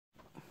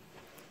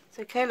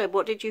So Caleb,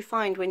 what did you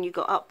find when you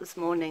got up this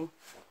morning?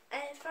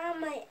 I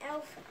found my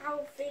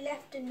Alfie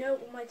left a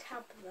note on my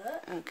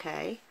tablet.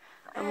 Okay.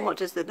 And what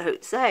does the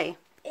note say?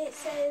 It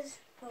says,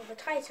 well, the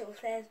title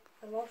says,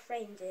 "A Lost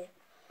Reindeer."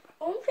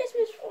 On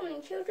Christmas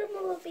morning, children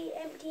will be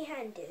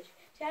empty-handed.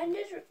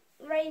 Santa's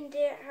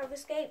reindeer have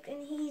escaped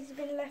and he's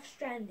been left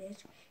stranded.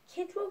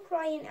 Kids will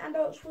cry and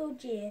adults will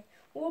jeer,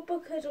 all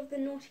because of the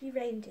naughty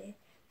reindeer.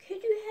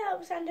 Could you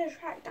help Santa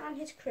track down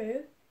his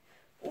crew?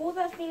 All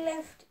that's been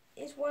left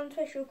is one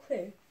special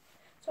clue.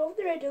 Solve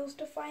the riddles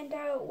to find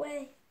out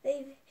where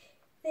they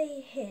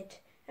hid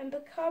and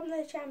become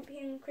the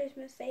champion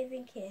Christmas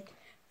saving kid.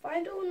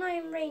 Finding all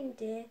nine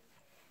reindeer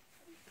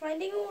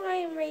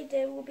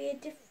will be a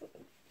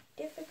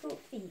difficult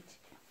feat,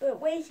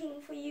 but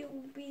waiting for you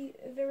will be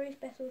a very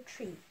special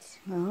treat.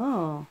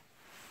 Oh,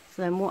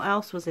 so then what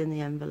else was in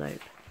the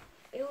envelope?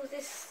 It was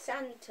this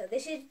Santa.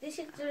 This is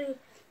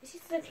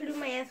the clue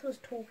my aunt was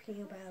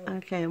talking about.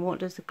 Okay, and what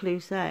does the clue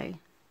say?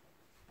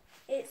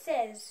 It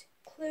says,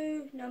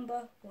 clue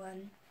number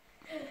 1.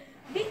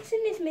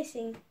 Vixen is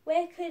missing.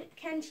 Where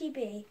can she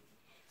be?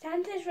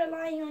 Santa's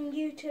relying on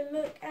you to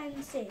look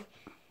and see.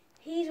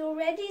 He's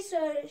already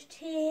searched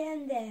here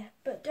and there,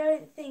 but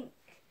don't think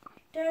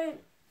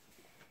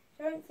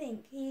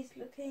he's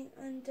looking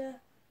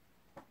under.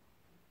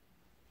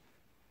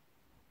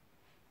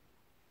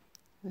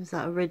 Is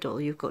that a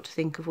riddle? You've got to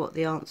think of what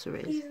the answer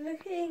is.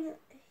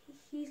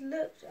 He's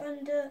looked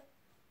under.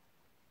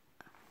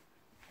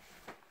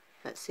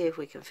 Let's see if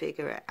we can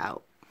figure it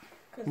out.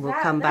 We'll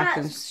come back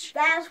and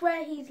that's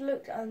where he's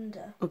looked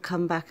under. We'll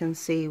come back and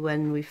see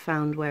when we've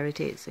found where it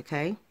is,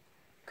 okay?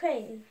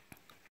 Okay.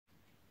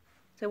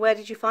 So where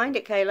did you find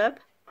it, Caleb?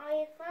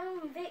 I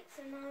found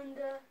Vixen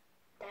under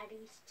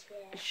Daddy's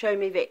chair. Show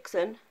me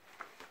Vixen.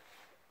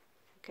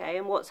 Okay,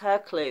 and what's her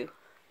clue?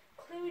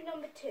 Clue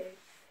number 2.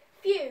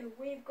 Phew,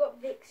 we've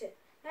got Vixen.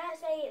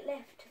 That's a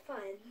left to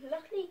find.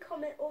 Luckily,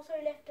 Comet also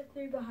left a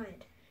clue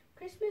behind.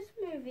 Christmas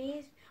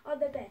movies are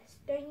the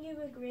best, don't you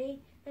agree?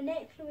 The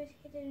next clue is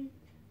hidden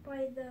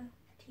by the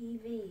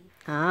TV.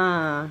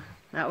 Ah,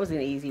 that was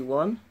an easy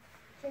one.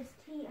 It says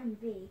T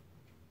and V.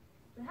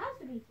 There has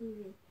to be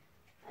TV.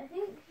 I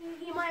think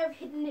he might have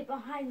hidden it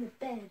behind the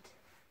bed.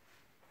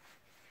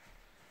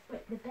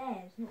 Wait, the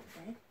bed, not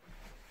bed.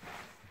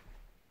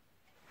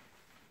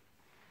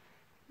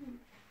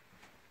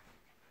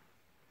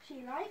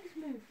 She likes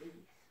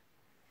movies.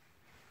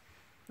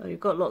 Oh,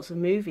 you've got lots of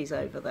movies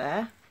over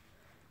there.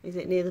 Is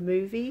it near the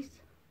movies?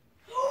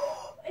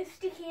 It's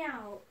sticking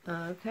out.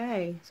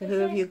 Okay, so who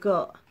have you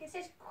got? It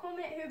says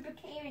Comet who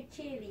became a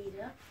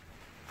cheerleader.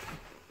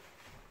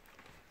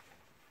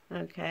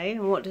 Okay,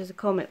 and what does the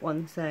Comet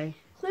one say?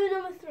 Clue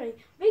number 3.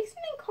 Vixen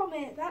and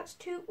Comet, that's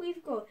 2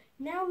 we've got.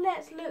 Now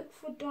let's look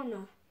for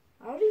Donna.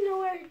 I already know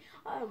where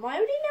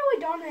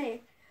Donna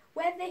is.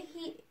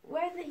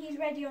 Whether he's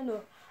ready or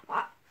not.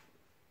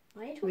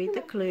 Read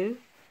the clue.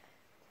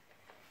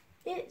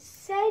 It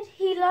said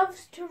he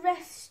loves to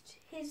rest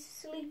his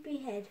sleepy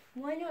head.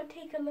 Why not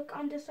take a look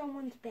under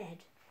someone's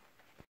bed?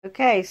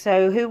 Okay,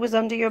 so who was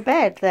under your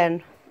bed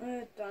then?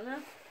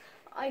 Donna.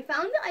 I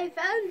found.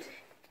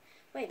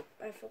 Wait,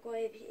 I forgot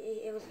if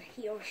it was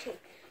he or she.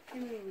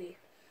 Let me read.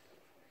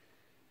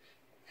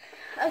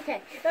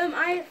 Okay.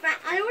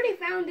 I already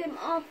found him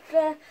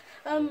after.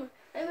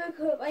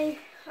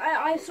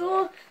 I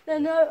saw the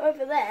note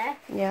over there.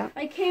 Yeah.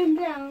 I came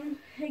down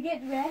to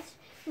get dressed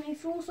and I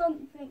saw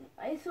something.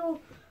 I saw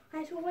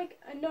like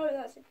a note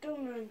that said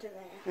Donna under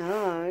there.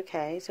 Oh,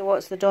 okay. So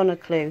what's the Donna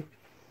clue?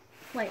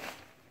 Wait.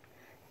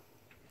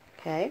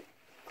 Okay.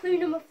 Clue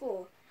number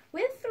 4.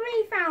 With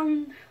 3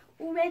 found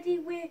already,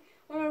 we're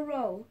on a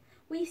roll.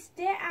 We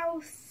steer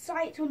our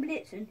sights on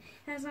Blitzen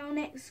as our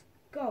next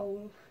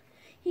goal.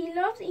 He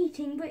loves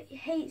eating but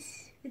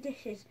hates the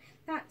dishes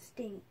that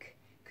stink.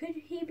 Could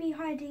he be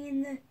hiding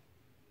in the...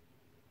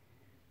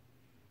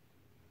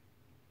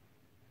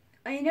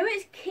 I know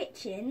it's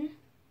kitchen.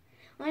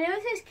 I know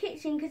it says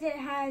kitchen because it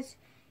has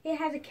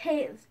a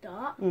K at the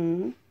start.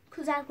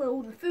 Because that's where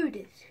all the food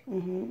is.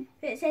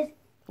 But it says...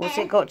 What's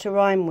it got to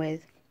rhyme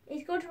with?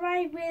 It's got to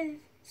rhyme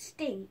with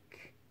stink.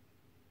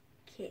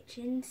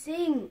 Kitchen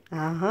sink.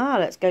 Aha,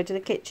 let's go to the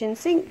kitchen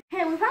sink.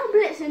 Hey, we found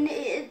Blitzen.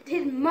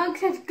 His mug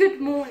says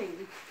good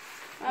morning.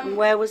 And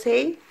where was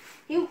he?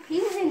 He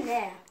was in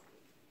there.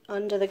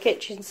 Under the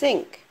kitchen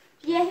sink.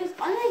 Yeah, he was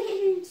under the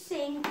kitchen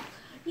sink.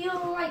 He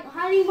was like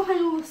hiding behind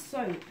all the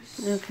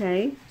soaps.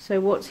 Okay, so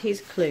what's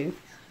his clue?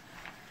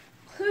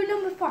 Clue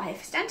number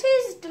 5. Santa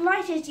is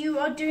delighted you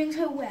are doing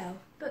so well.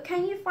 But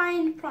can you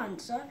find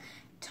Prancer?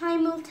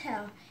 Time will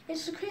tell.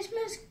 It's the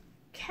Christmas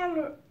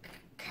carol.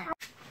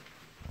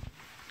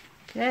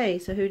 Okay,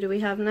 so who do we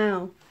have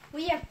now?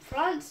 We have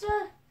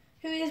Prancer,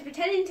 who is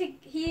pretending to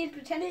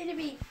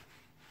be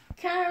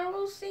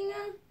carol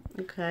singer.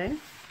 Okay.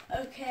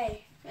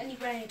 Okay, and he's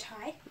wearing a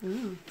tie.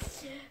 Mm.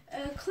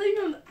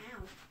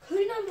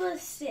 Clue number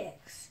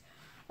 6.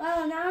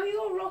 Well, now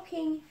you're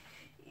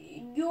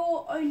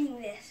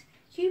owning this.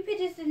 Cupid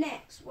is the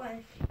next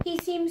one. He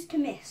seems to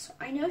miss.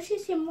 I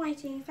noticed him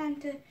writing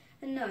Santa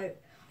a note.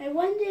 I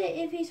wonder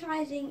if he's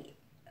hiding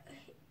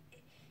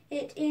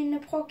it in the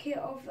pocket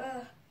of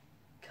a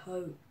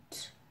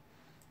coat.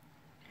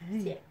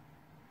 Okay.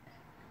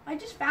 I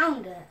just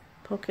found it.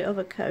 Pocket of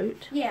a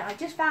coat. Yeah, I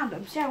just found it.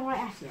 I'm staring right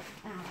at it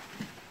now.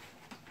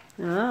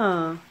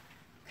 Ah.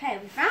 Okay,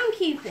 we found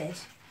Cupid.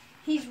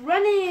 He's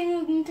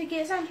running to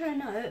get Santa a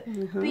note,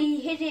 but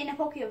he hid it in a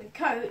pocket of his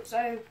coat,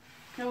 so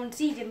no one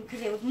sees him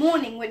because it was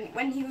morning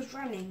when he was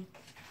running.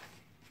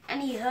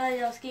 And he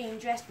heard us getting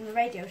dressed and the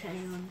radio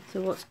turning on.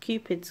 So what's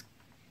Cupid's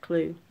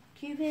clue?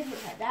 Cupid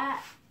looks like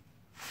that.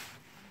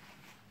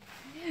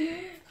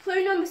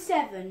 Clue number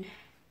 7.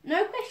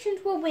 No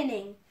questions were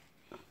winning.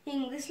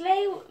 The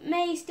sleigh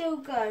may still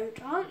go.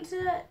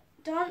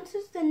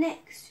 Dancers the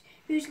next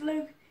whose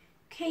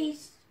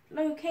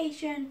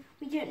location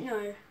we don't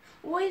know.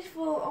 Always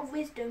full of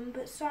wisdom,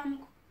 but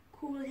some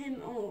call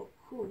him old.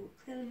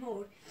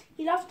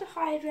 He loves to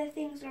hide where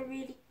things are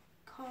really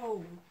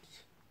cold.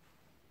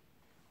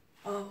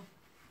 Oh.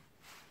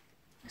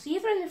 It's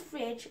either in the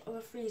fridge or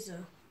the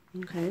freezer.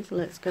 Okay, so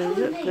let's go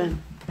look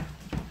then.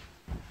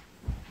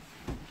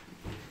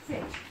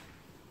 Fridge.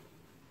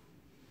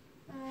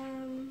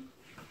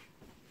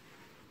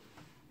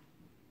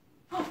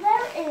 Oh,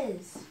 there it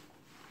is.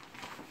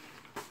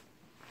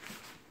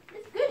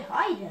 It's a good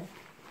hider.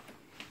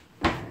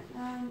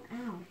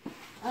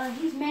 Ow.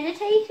 He's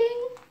meditating.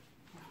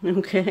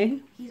 Okay.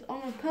 He's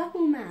on a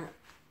purple mat.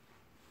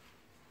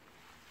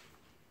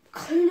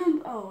 Clue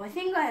number. Oh, I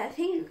think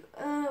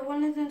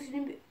one of them's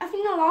gonna be. I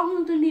think the last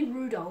one's gonna be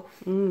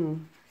Rudolph.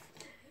 Mm.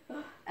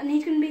 And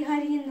he's gonna be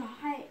hiding in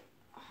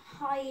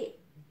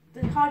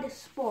the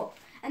hardest spot,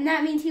 and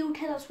that means he will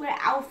tell us where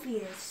Alfie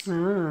is.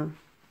 Ah.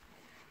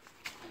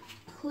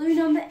 Clue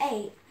number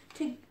 8.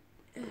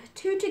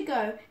 2 to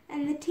go,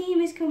 and the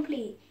team is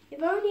complete.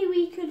 If only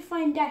we could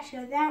find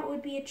Dasher, that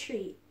would be a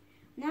treat.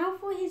 Now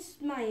for his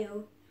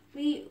smile.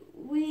 We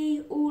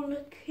all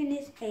look in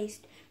his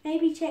haste.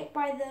 Maybe check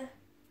by the.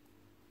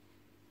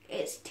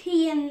 It's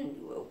T and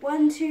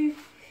 1, 2,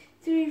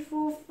 3,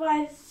 4,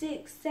 5,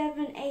 6,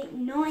 7, 8,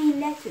 9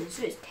 letters.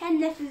 So it's 10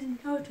 letters in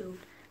total.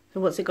 So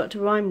what's it got to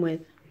rhyme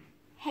with?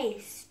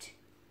 Haste.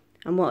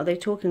 And what are they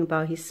talking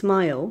about? His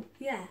smile?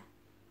 Yeah.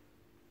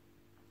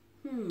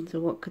 So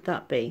what could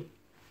that be?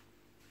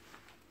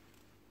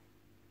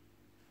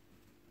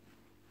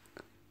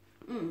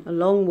 A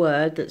long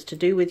word that's to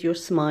do with your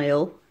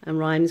smile and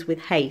rhymes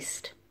with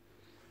haste.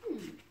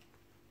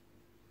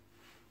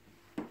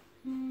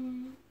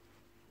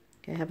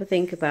 Okay, have a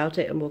think about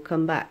it and we'll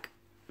come back.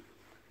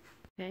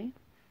 Okay.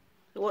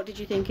 So what did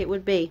you think it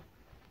would be?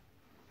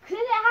 Because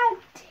it had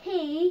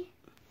T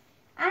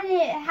and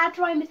it had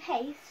to rhyme with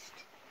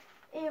haste,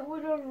 it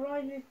would have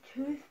rhymed with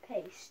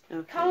toothpaste.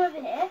 Okay. Come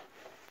over here.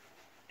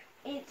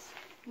 It's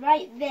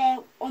right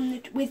there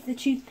on with the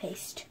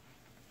toothpaste.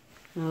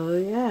 Oh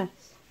yes.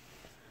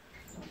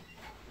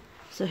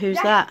 So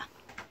who's that?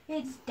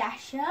 It's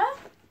Dasher.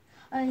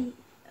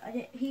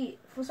 He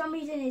for some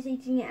reason is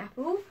eating an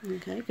apple.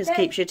 Okay, because it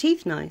keeps your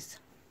teeth nice.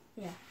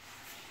 Yeah.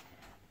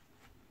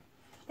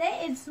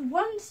 There is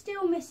one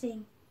still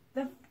missing.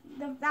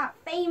 That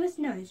famous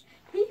nose.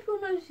 People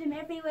notice him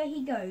everywhere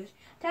he goes.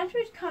 Santa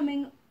is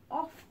coming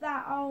off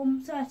that,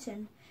 I'm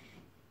certain.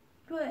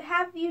 But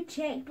have you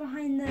checked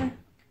behind the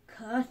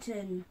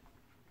curtain?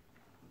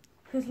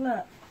 Because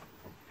look,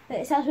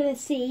 it starts with a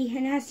C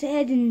and has the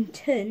head in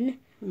ton.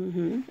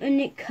 And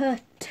it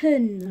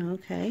curtain.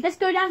 Okay. Let's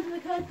go down to the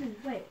curtain.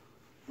 Wait.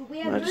 But we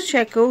have I'll just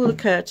check all the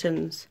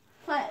curtains.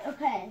 Right,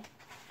 okay.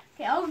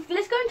 Okay,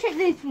 let's go and check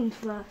these ones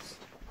first.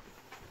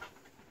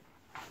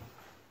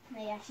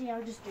 No, actually,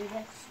 I'll just do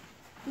this.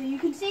 So you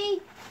can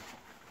see.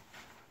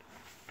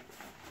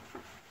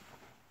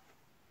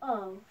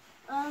 Oh.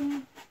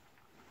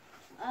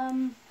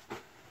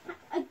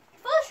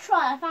 First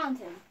try, I found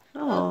him.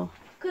 Oh.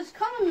 Because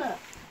come and look.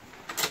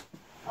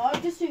 I'll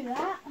just do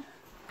that.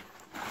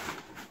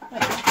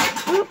 Wait.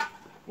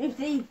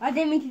 Oopsie, I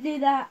didn't mean to do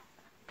that.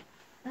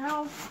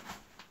 Ow.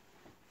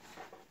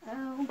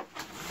 Ow.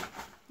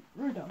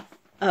 Rudolph.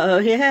 Oh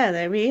yeah,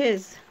 there he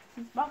is.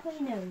 His sparkly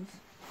nose.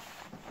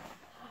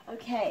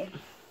 Okay.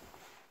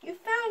 You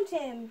found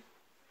him.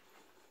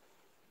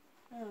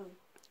 Oh.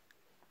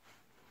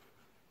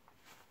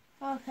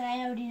 Okay,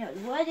 I already know what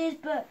the word is,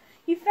 but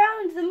you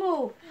found them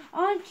all.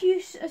 Aren't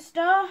you a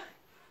star?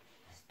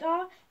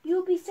 Star,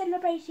 you'll be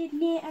celebrated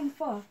near and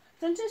far.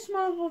 Santa's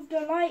smile of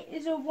delight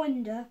is a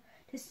wonder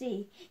to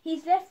see.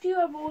 He's left you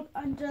a reward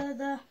under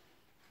the...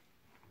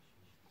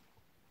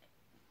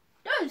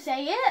 Don't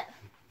say it!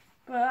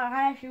 But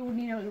I actually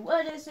already know what the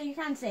word is, so you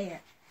can say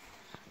it.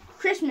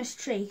 Christmas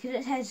tree, because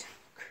it says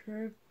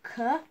k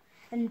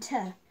and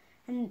t,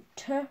 and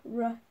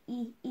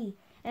t-r-e-e,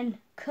 and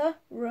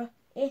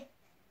k-r-e,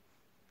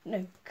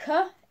 no,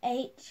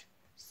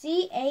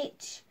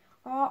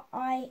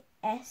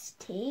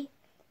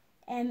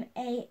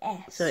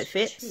 K-H-C-H-R-I-S-T-M-A-S. So it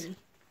fits. Tree.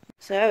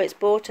 So it's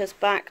brought us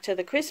back to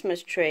the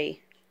Christmas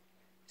tree.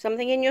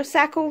 Something in your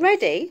sack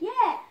already?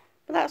 Yeah.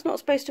 But that's not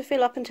supposed to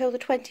fill up until the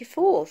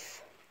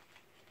 24th.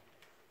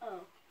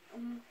 Oh, I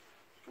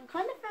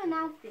kind of found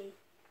Alfie.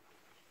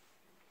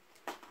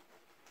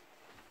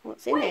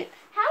 What's in it?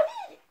 How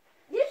did...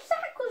 This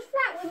sack was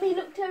flat when we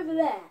looked over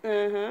there. I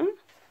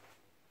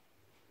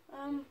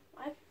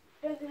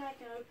don't think I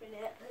can open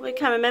it. Well, you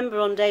can remember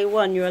on day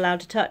 1 you're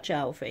allowed to touch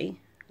Alfie.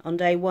 On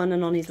day 1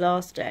 and on his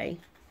last day.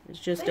 It's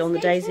just on the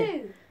days.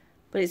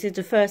 But it's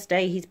the first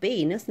day he's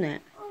been, isn't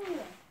it? Oh, yeah.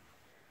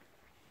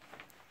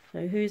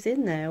 So who's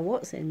in there?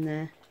 What's in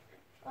there?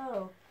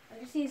 Oh, I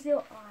can see his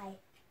little eye.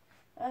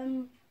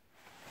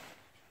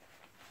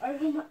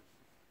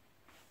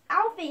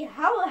 Alfie,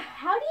 how do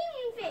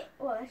you even fit?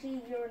 Well,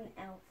 actually, you're an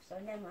elf, so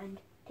never mind.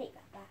 Take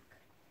that back.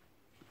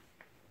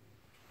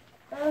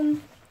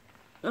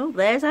 Oh,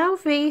 there's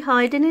Alfie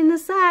hiding in the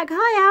sack.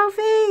 Hi,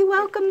 Alfie.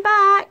 Welcome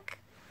back.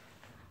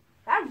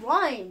 That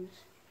rhymes.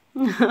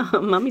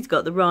 Mummy's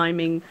got the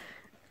rhyming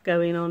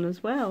going on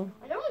as well.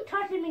 I don't want to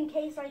touch him in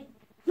case I...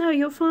 No,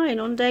 you're fine.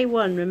 On day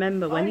 1,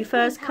 remember, when he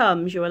first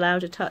comes, you're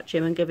allowed to touch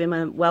him and give him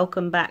a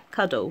welcome back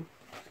cuddle.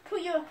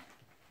 Put your...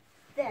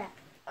 There.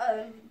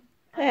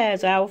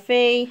 There's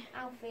Alfie.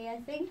 Alfie,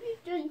 I think you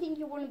don't think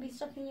you want to be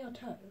sucking your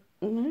toe.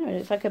 No,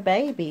 it's like a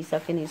baby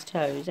sucking his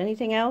toes.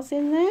 Anything else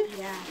in there?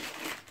 Yeah.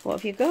 What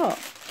have you got?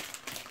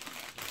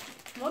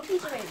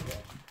 Maltese reindeer.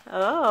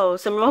 Oh,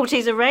 some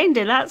Maltese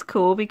reindeer. That's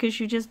cool because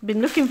you've just been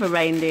looking for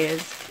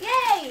reindeers.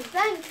 Yay!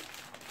 Thanks.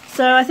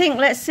 So I think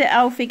let's sit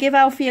Alfie. Give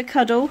Alfie a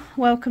cuddle.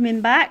 Welcome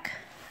him back.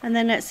 And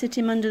then let's sit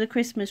him under the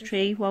Christmas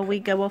tree while we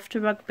go off to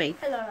rugby.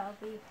 Hello,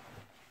 Alfie.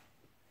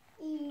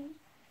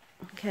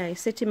 Okay,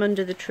 sit him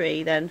under the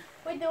tree then.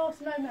 With your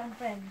snowman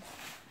friends.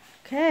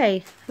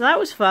 Okay, that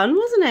was fun,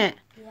 wasn't it?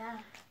 Yeah.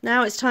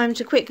 Now it's time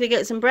to quickly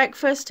get some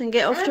breakfast and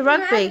get off to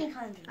rugby.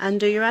 And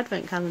do your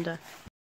advent calendar.